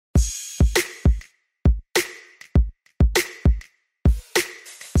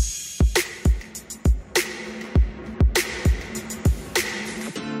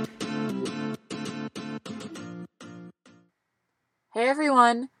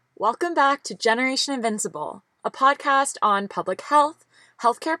everyone. Welcome back to Generation Invincible, a podcast on public health,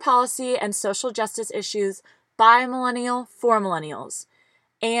 healthcare policy, and social justice issues by a millennial for millennials,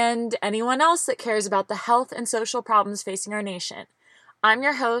 and anyone else that cares about the health and social problems facing our nation. I'm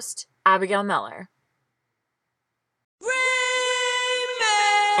your host, Abigail Meller.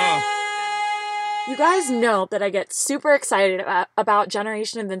 You guys know that I get super excited about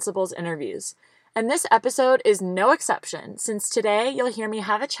Generation Invincible's interviews. And this episode is no exception, since today you'll hear me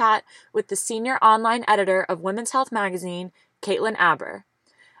have a chat with the senior online editor of Women's Health magazine, Caitlin Aber.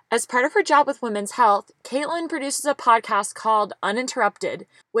 As part of her job with Women's Health, Caitlin produces a podcast called Uninterrupted,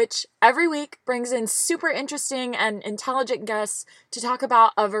 which every week brings in super interesting and intelligent guests to talk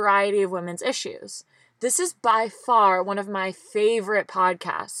about a variety of women's issues. This is by far one of my favorite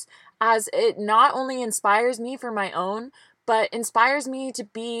podcasts, as it not only inspires me for my own, but inspires me to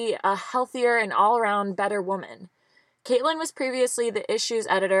be a healthier and all-around better woman. Caitlin was previously the issues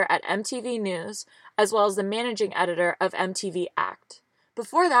editor at MTV News, as well as the managing editor of MTV Act.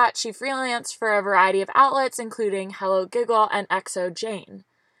 Before that, she freelanced for a variety of outlets, including Hello Giggle and XO Jane.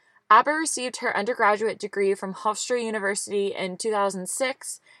 Aber received her undergraduate degree from Hofstra University in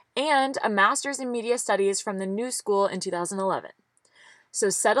 2006 and a master's in media studies from the New School in 2011. So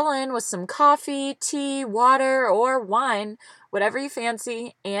settle in with some coffee, tea, water, or wine, whatever you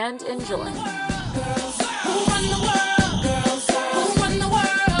fancy, and enjoy.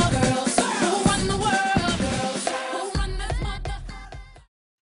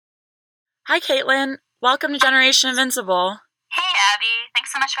 Hi, Caitlin. Welcome to Generation Invincible. Hey, Abby.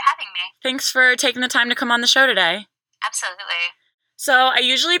 Thanks so much for having me. Thanks for taking the time to come on the show today. Absolutely. So I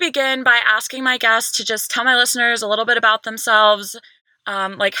usually begin by asking my guests to just tell my listeners a little bit about themselves,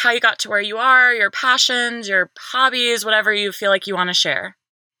 like how you got to where you are, your passions, your hobbies, whatever you feel like you want to share.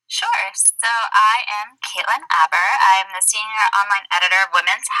 Sure. So I am Caitlin Aber. I'm the senior online editor of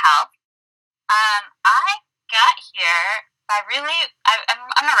Women's Health. I got here by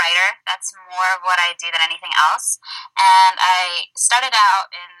I'm a writer. That's more of what I do than anything else. And I started out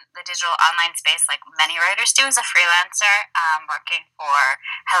in the digital online space like many writers do as a freelancer, working for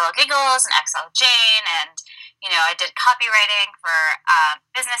Hello Giggles and XL Jane, and I did copywriting for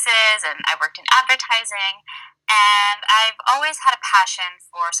businesses, and I worked in advertising, and I've always had a passion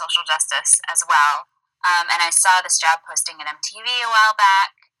for social justice as well. And I saw this job posting at MTV a while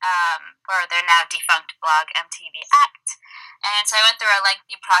back for their now defunct blog MTV Act. And so I went through a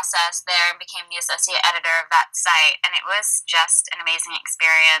lengthy process there and became the associate editor of that site, and it was just an amazing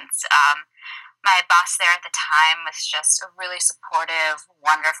experience. My boss there at the time was just a really supportive,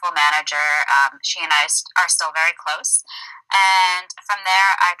 wonderful manager. She and I are still very close. And from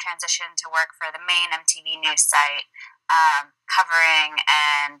there, I transitioned to work for the main MTV News site, covering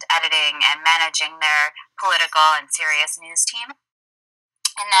and editing and managing their political and serious news team.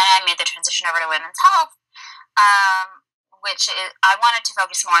 And then I made the transition over to Women's Health, I wanted to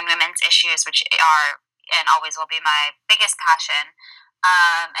focus more on women's issues, which are and always will be my biggest passion.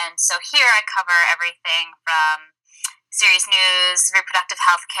 And so here I cover everything from serious news, reproductive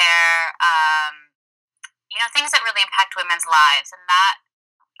health care, things that really impact women's lives. And that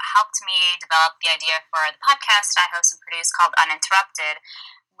helped me develop the idea for the podcast I host and produce called Uninterrupted,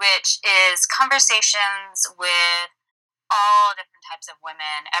 which is conversations with all different types of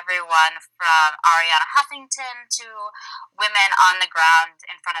women, everyone from Arianna Huffington to women on the ground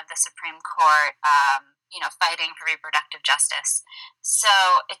in front of the Supreme Court, fighting for reproductive justice. So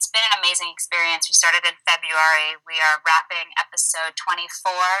it's been an amazing experience. We started in February. We are wrapping episode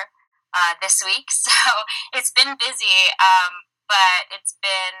 24 this week. So it's been busy, but it's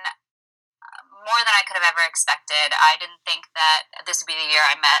been more than I could have ever expected. I didn't think that this would be the year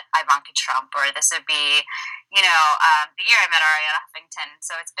I met Ivanka Trump, or this would be, the year I met Arianna Huffington.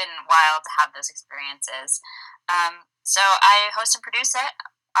 So it's been wild to have those experiences. So I host and produce it,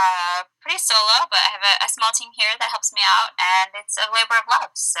 pretty solo, but I have a small team here that helps me out, and it's a labor of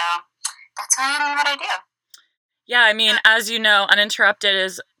love. So that's why I am what I do. Yeah, I mean, as you know, Uninterrupted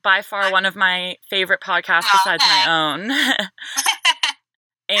is by far one of my favorite podcasts besides my own.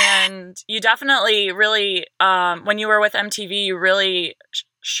 And you definitely really, when you were with MTV, you really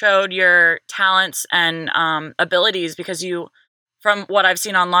showed your talents and abilities, because you, from what I've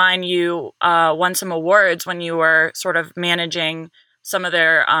seen online, you won some awards when you were sort of managing some of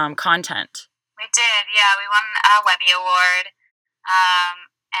their content. We did, yeah. We won a Webby Award.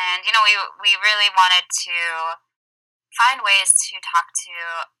 And, we really wanted to find ways to talk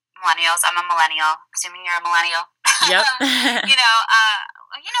to millennials. I'm a millennial, assuming you're a millennial. Yep.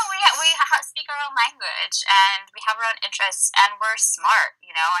 We speak our own language, and we have our own interests, and we're smart.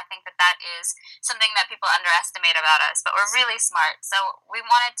 I think that is something that people underestimate about us, but we're really smart. So we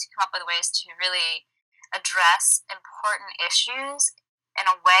wanted to come up with ways to really address important issues in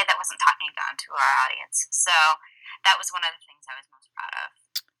a way that wasn't talking down to our audience. So that was one of the things I was most proud of.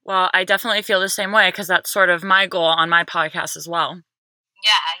 Well, I definitely feel the same way, because that's sort of my goal on my podcast as well.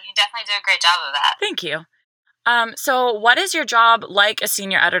 Yeah, you definitely do a great job of that. Thank you. So what is your job like as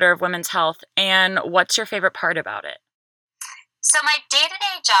senior editor of Women's Health, and what's your favorite part about it? So my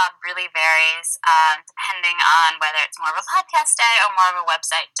day-to-day job really varies depending on whether it's more of a podcast day or more of a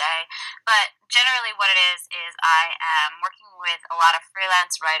website day. But generally what it is I am working with a lot of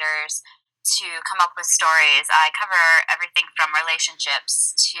freelance writers to come up with stories. I cover everything from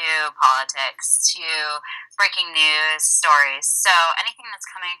relationships to politics to breaking news stories. So anything that's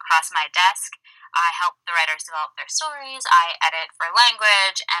coming across my desk, I help the writers develop their stories. I edit for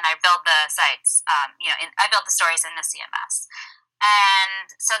language, and I build the sites. I build the stories in the CMS.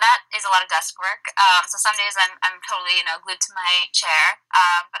 And so that is a lot of desk work. So some days I'm totally glued to my chair.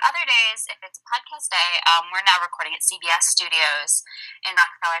 But other days, if it's a podcast day, we're now recording at CBS Studios in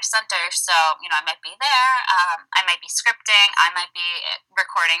Rockefeller Center. So I might be there. I might be scripting. I might be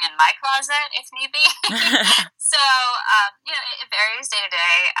recording in my closet if need be. So it varies day to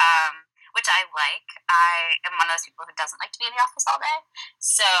day. Which I like. I am one of those people who doesn't like to be in the office all day.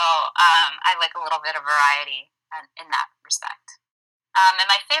 So I like a little bit of variety in that respect. And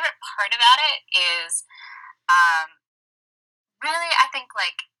my favorite part about it is really, I think,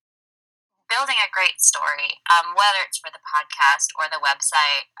 building a great story, whether it's for the podcast or the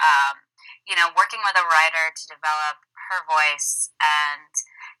website, working with a writer to develop her voice and,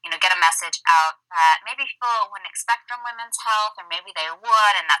 get a message out that maybe people wouldn't expect from Women's Health, or maybe they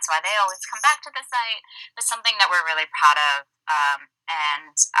would, and that's why they always come back to the site, but something that we're really proud of.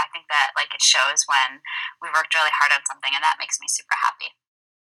 And I think that, it shows when we worked really hard on something, and that makes me super happy.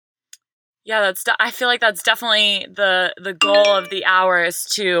 Yeah, I feel like that's definitely the goal of the hour, is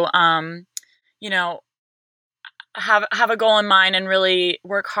to, have a goal in mind and really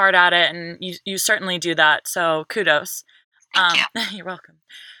work hard at it. And you certainly do that. So kudos. Thank you. You're welcome.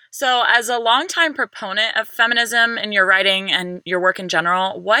 So as a longtime proponent of feminism in your writing and your work in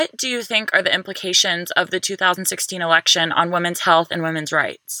general, what do you think are the implications of the 2016 election on women's health and women's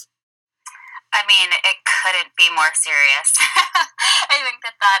rights? I mean, it couldn't be more serious. I think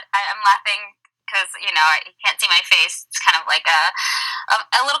that I'm laughing because, you can't see my face. It's kind of like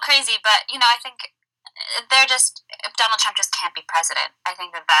a little crazy, but, I think Donald Trump just can't be president. I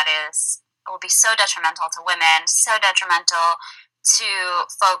think that will be so detrimental to women, so detrimental to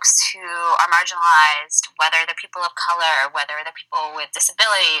folks who are marginalized, whether they're people of color, whether they're people with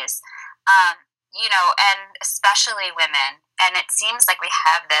disabilities, and especially women. And it seems like we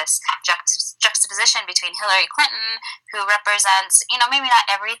have this juxtaposition between Hillary Clinton, who represents, maybe not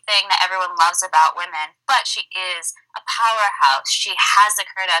everything that everyone loves about women, but she is a powerhouse. She has the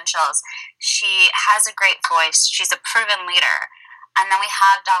credentials. She has a great voice. She's a proven leader. And then we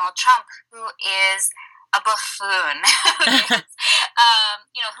have Donald Trump, who is a buffoon,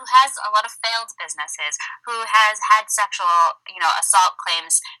 who has a lot of failed businesses, who has had sexual, assault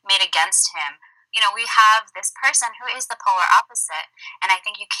claims made against him. We have this person who is the polar opposite. And I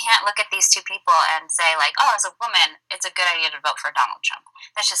think you can't look at these two people and say, as a woman, it's a good idea to vote for Donald Trump.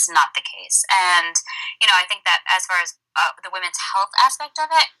 That's just not the case. And, I think that as far as the women's health aspect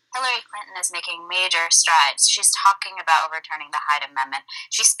of it, Hillary Clinton is making major strides. She's talking about overturning the Hyde Amendment.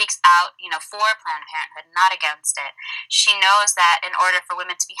 She speaks out, for Planned Parenthood, not against it. She knows that in order for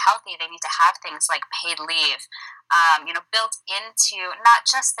women to be healthy, they need to have things like paid leave, built into not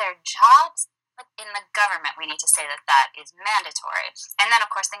just their jobs, but in the government. We need to say that is mandatory. And then,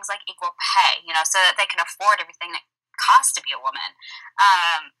 of course, things like equal pay, so that they can afford everything that costs to be a woman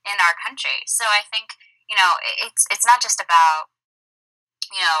in our country. So I think, it's not just about,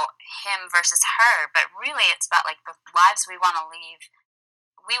 him versus her, but really it's about the lives we want to live,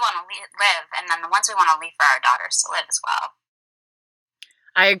 and then the ones we want to leave for our daughters to live as well.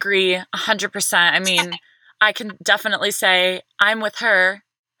 I agree 100%. I mean, I can definitely say I'm with her.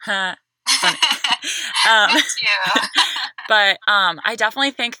 Me too. But I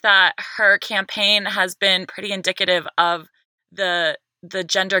definitely think that her campaign has been pretty indicative of the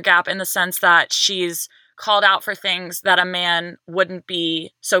gender gap, in the sense that she's called out for things that a man wouldn't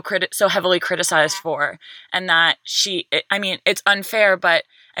be so heavily criticized for, and that it's unfair,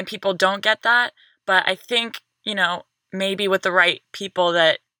 and people don't get that. But I think, maybe with the right people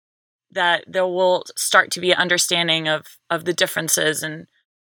that there will start to be an understanding of the differences and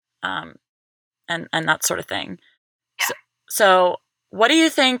that sort of thing. So, what do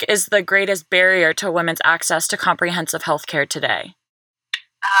you think is the greatest barrier to women's access to comprehensive health care today?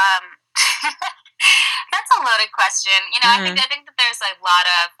 Um, that's a loaded question. I think that there's a lot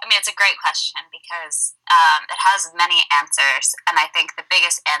of. I mean, it's a great question because it has many answers, and I think the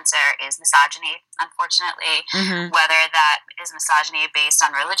biggest answer is misogyny. Unfortunately, Mm-hmm. whether that is misogyny based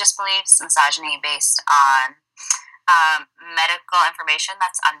on religious beliefs, misogyny based on medical information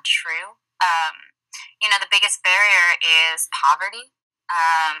that's untrue. The biggest barrier is poverty.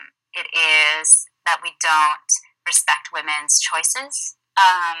 It is that we don't respect women's choices.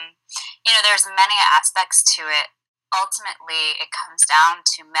 There's many aspects to it. Ultimately, it comes down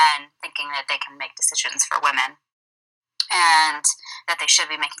to men thinking that they can make decisions for women and that they should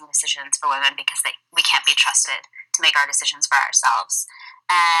be making decisions for women because we can't be trusted to make our decisions for ourselves.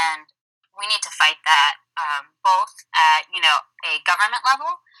 And we need to fight that both at a government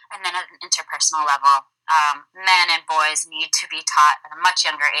level and then at an interpersonal level. Men and boys need to be taught at a much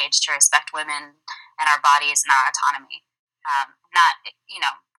younger age to respect women and our bodies and our autonomy. That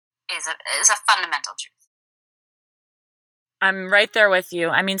is a fundamental truth. I'm right there with you.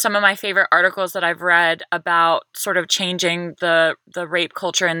 I mean, some of my favorite articles that I've read about sort of changing the rape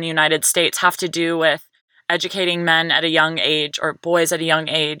culture in the United States have to do with educating men at a young age or boys at a young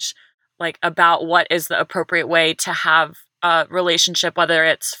age, like about what is the appropriate way to have a relationship, whether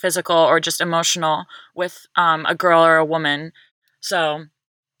it's physical or just emotional, with a girl or a woman. So,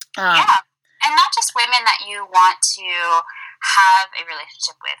 yeah, and not just women that you want to have a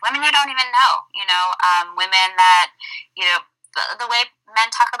relationship with, women you don't even know. Women that the way men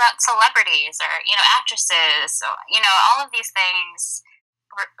talk about celebrities or actresses. So all of these things,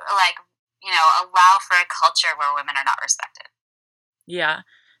 allow for a culture where women are not respected. Yeah.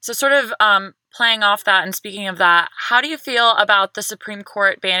 So sort of playing off that and speaking of that, how do you feel about the Supreme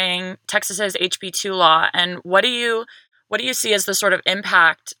Court banning Texas's HB2 law, and what do you see as the sort of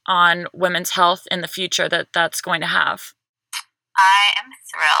impact on women's health in the future that's going to have? I am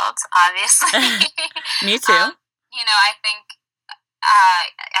thrilled, obviously. Me too. I think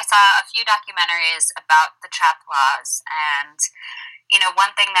I saw a few documentaries about the trap laws, and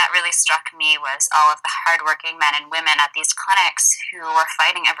one thing that really struck me was all of the hardworking men and women at these clinics who were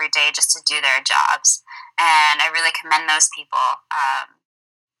fighting every day just to do their jobs. And I really commend those people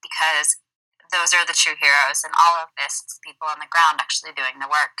because those are the true heroes. And all of this, it's people on the ground actually doing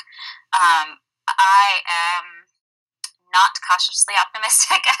the work. I am not cautiously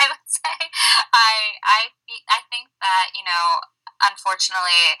optimistic, I would say. I think that,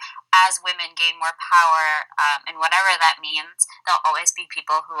 unfortunately, as women gain more power, and whatever that means, there'll always be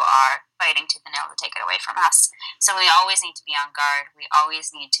people who are fighting tooth and nail to take it away from us. So we always need to be on guard. We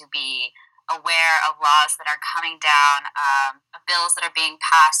always need to be aware of laws that are coming down, of bills that are being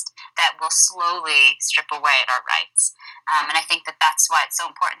passed that will slowly strip away at our rights. And I think that that's why it's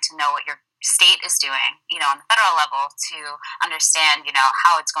so important to know what your state is doing, on the federal level, to understand,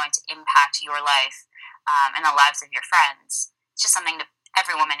 how it's going to impact your life and the lives of your friends. It's just something that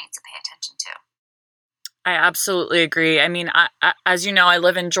every woman needs to pay attention to. I absolutely agree. I mean, as you know, I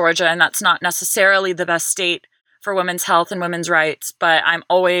live in Georgia, and that's not necessarily the best state for women's health and women's rights, but I'm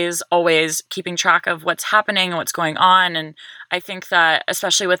always keeping track of what's happening and what's going on. And I think that,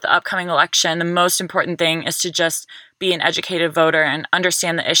 especially with the upcoming election, the most important thing is to just be an educated voter and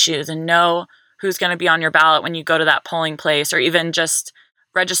understand the issues and know who's going to be on your ballot when you go to that polling place, or even just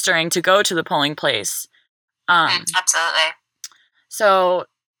registering to go to the polling place. Absolutely. So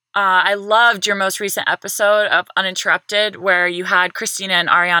I loved your most recent episode of Uninterrupted, where you had Christina and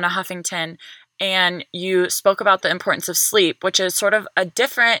Ariana Huffington, and you spoke about the importance of sleep, which is sort of a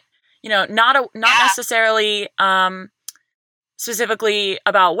different, not necessarily specifically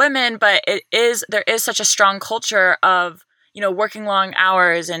about women, but there is such a strong culture of, working long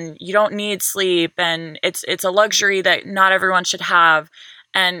hours, and you don't need sleep, and it's a luxury that not everyone should have.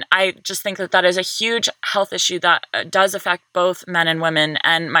 And I just think that is a huge health issue that does affect both men and women,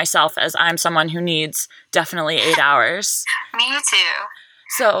 and myself, as I'm someone who needs definitely 8 hours. Me too.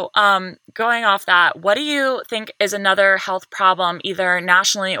 So going off that, what do you think is another health problem, either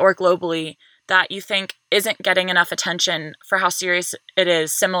nationally or globally, that you think isn't getting enough attention for how serious it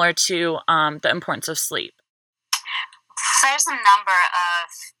is, similar to the importance of sleep? There's a number of,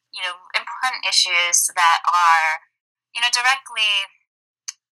 important issues that are, directly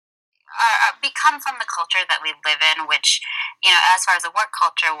become from the culture that we live in, which, as far as the work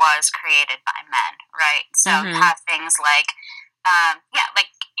culture, was created by men, right? So you have things like,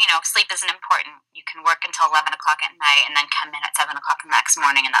 sleep isn't important. You can work until 11 o'clock at night and then come in at 7 o'clock the next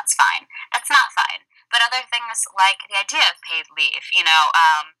morning, and that's fine. That's not fine. But other things like the idea of paid leave,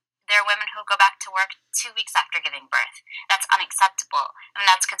 there are women who go back to work 2 weeks after giving birth. That's unacceptable. And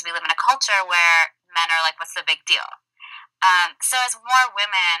that's because we live in a culture where men are like, what's the big deal? So as more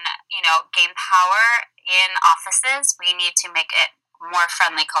women, gain power in offices, we need to make it more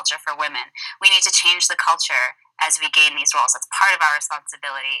friendly culture for women. We need to change the culture as we gain these roles. That's part of our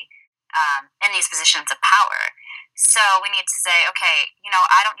responsibility in these positions of power. So we need to say, okay,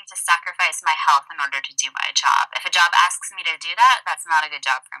 I don't need to sacrifice my health in order to do my job. If a job asks me to do that, that's not a good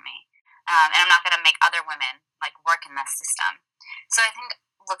job for me. And I'm not going to make other women work in this system. So I think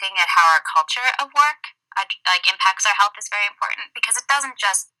looking at how our culture of work impacts our health is very important, because it doesn't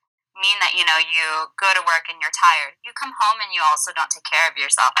just mean that you go to work and you're tired. You come home and you also don't take care of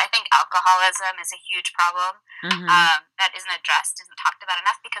yourself. I think alcoholism is a huge problem that isn't addressed, isn't talked about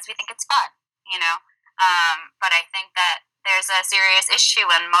enough, because we think it's fun. But I think that there's a serious issue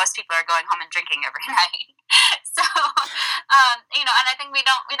when most people are going home and drinking every night. So, and I think we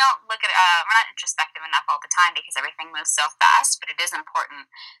don't look at we're not introspective enough all the time, because everything moves so fast. But it is important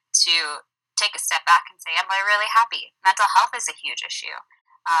to take a step back and say, am I really happy? Mental health is a huge issue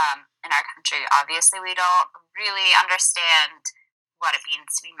in our country. Obviously, we don't really understand what it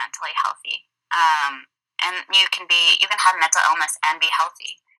means to be mentally healthy. And you can have mental illness and be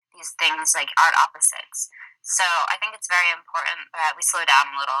healthy. These things aren't opposites. So I think it's very important that we slow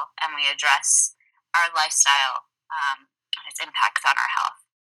down a little and we address our lifestyle and its impacts on our health.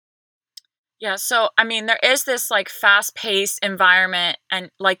 Yeah, so I mean, there is this fast-paced environment, and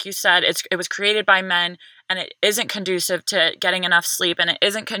like you said, it was created by men, and it isn't conducive to getting enough sleep, and it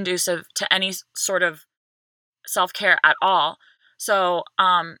isn't conducive to any sort of self-care at all. So,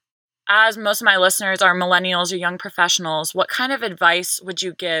 as most of my listeners are millennials or young professionals, what kind of advice would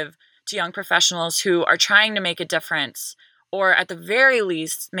you give to young professionals who are trying to make a difference, or at the very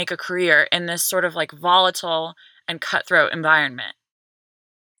least make a career in this sort of volatile and cutthroat environment?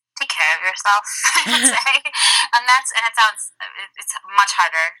 Take care of yourself, I would say. It's much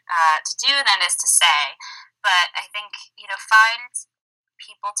harder to do than it is to say. But I think, find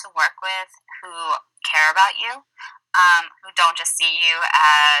people to work with who care about you, who don't just see you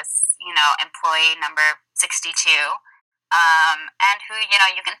as, employee number 62, and who,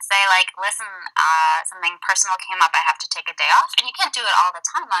 you can say, listen, something personal came up, I have to take a day off. And you can't do it all the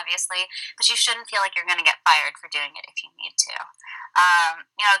time, obviously, but you shouldn't feel like you're going to get fired for doing it if you need to.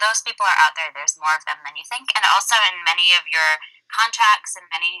 Those people are out there. There's more of them than you think. And also in many of your contracts and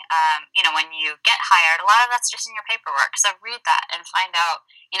many, when you get hired, a lot of that's just in your paperwork. So read that and find out,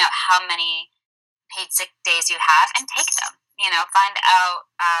 how many paid sick days you have and take them. Find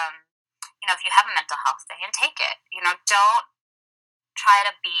out, if you have a mental health day and take it. Don't try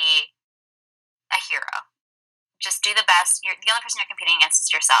to be a hero. Just do the best. The only person you're competing against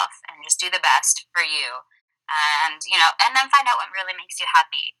is yourself, and just do the best for you. And then find out what really makes you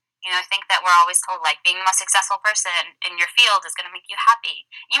happy. I think that we're always told being the most successful person in your field is going to make you happy.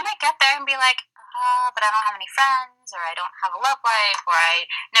 You might get there and be like, but I don't have any friends, or I don't have a love life, or I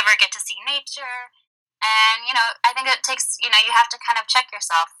never get to see nature. And, I think it takes, you have to kind of check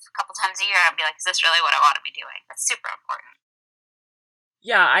yourself a couple times a year and be like, is this really what I want to be doing? That's super important.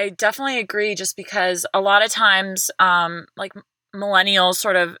 Yeah, I definitely agree, just because a lot of times, millennials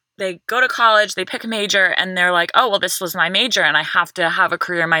sort of, they go to college, they pick a major, and they're like, oh, well, this was my major, and I have to have a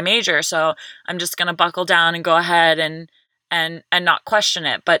career in my major, so I'm just going to buckle down and go ahead and not question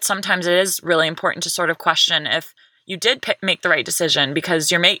it. But sometimes it is really important to sort of question if you did make the right decision, because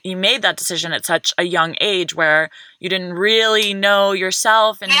you made that decision at such a young age where you didn't really know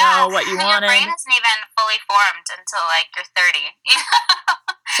yourself and know what you wanted. Your brain isn't even fully formed until you're 30.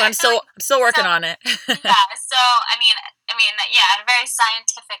 So I'm still working on it. Yeah. So I mean, at a very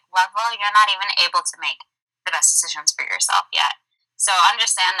scientific level, you're not even able to make the best decisions for yourself yet. So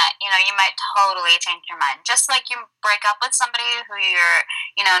understand that you might totally change your mind. Just like you break up with somebody who you're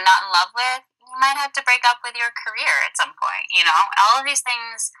not in love with, you might have to break up with your career at some point. All of these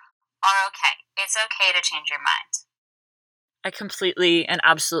things are okay. It's okay to change your mind. I completely and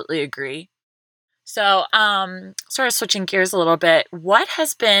absolutely agree. So, sort of switching gears a little bit, what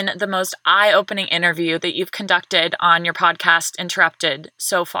has been the most eye-opening interview that you've conducted on your podcast, Interrupted,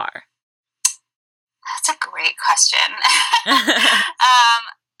 so far? That's a great question.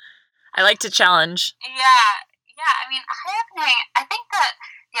 I like to challenge. Yeah. I mean, eye-opening. I think that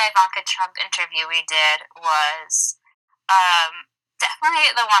the Ivanka Trump interview we did was definitely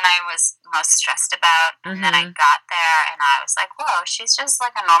the one I was most stressed about. And then I got there and I was like, whoa, she's just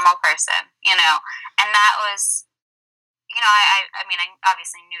like a normal person, And that was, I mean, I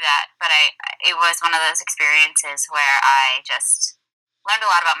obviously knew that, but it was one of those experiences where I just learned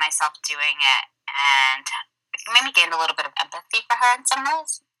a lot about myself doing it, and maybe gained a little bit of empathy for her in some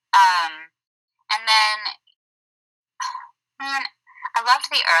ways. And then, I loved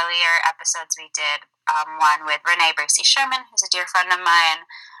the earlier episodes we did. One with Renee Bracy Sherman, who's a dear friend of mine,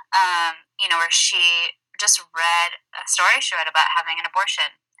 where she just read a story she read about having an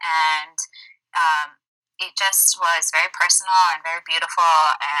abortion. And it just was very personal and very beautiful.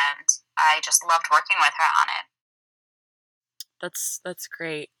 And I just loved working with her on it. That's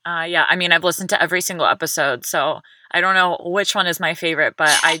great. Yeah, I mean, I've listened to every single episode, so I don't know which one is my favorite,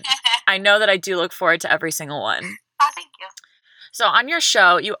 but I know that I do look forward to every single one. Oh, thank you. So on your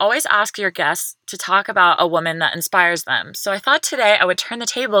show, you always ask your guests to talk about a woman that inspires them. So I thought today I would turn the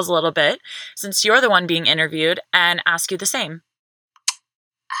tables a little bit, since you're the one being interviewed, and ask you the same.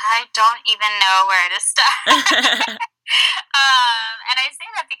 I don't even know where to start. And I say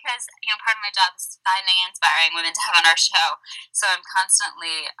that because, part of my job is finding inspiring women to have on our show. So I'm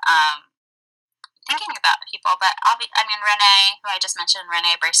constantly thinking about people. But Renee, who I just mentioned,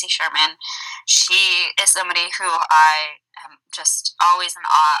 Renee Bracy Sherman, she is somebody who I am just always in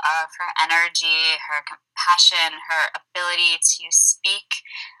awe of. Her energy, her compassion, her ability to speak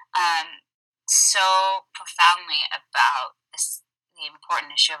so profoundly about the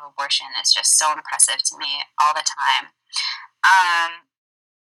important issue of abortion is just so impressive to me all the time.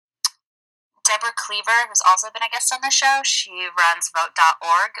 Deborah Cleaver, who's also been a guest on the show, she runs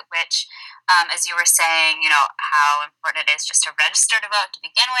vote.org, which, as you were saying, how important it is just to register to vote to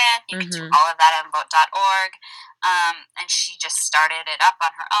begin with. You can do all of that on vote.org. And she just started it up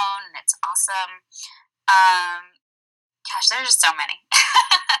on her own, and it's awesome. There's just so many.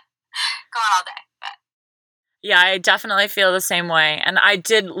 Go on all day, but. Yeah, I definitely feel the same way. And I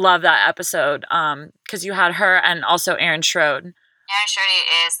did love that episode because you had her and also Erin Schrode. Erin Schrode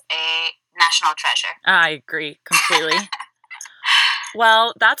is a national treasure. I agree completely.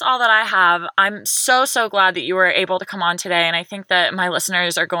 Well, that's all that I have. I'm so glad that you were able to come on today. And I think that my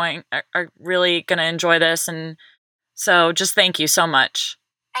listeners are really going to enjoy this. And so just thank you so much.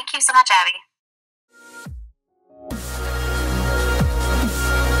 Thank you so much, Abby.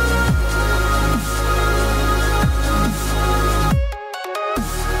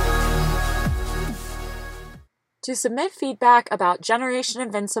 To submit feedback about Generation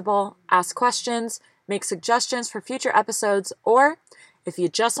Invincible, ask questions, make suggestions for future episodes, or if you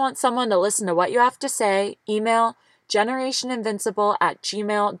just want someone to listen to what you have to say, email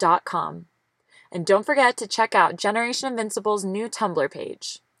generationinvincible@gmail.com. And don't forget to check out Generation Invincible's new Tumblr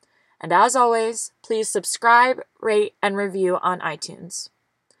page. And as always, please subscribe, rate, and review on iTunes.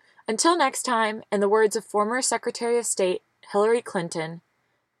 Until next time, in the words of former Secretary of State Hillary Clinton,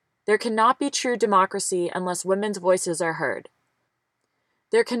 there cannot be true democracy unless women's voices are heard.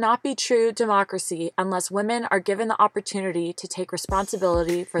 There cannot be true democracy unless women are given the opportunity to take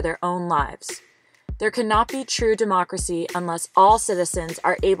responsibility for their own lives. There cannot be true democracy unless all citizens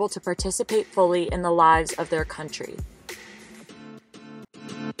are able to participate fully in the lives of their country.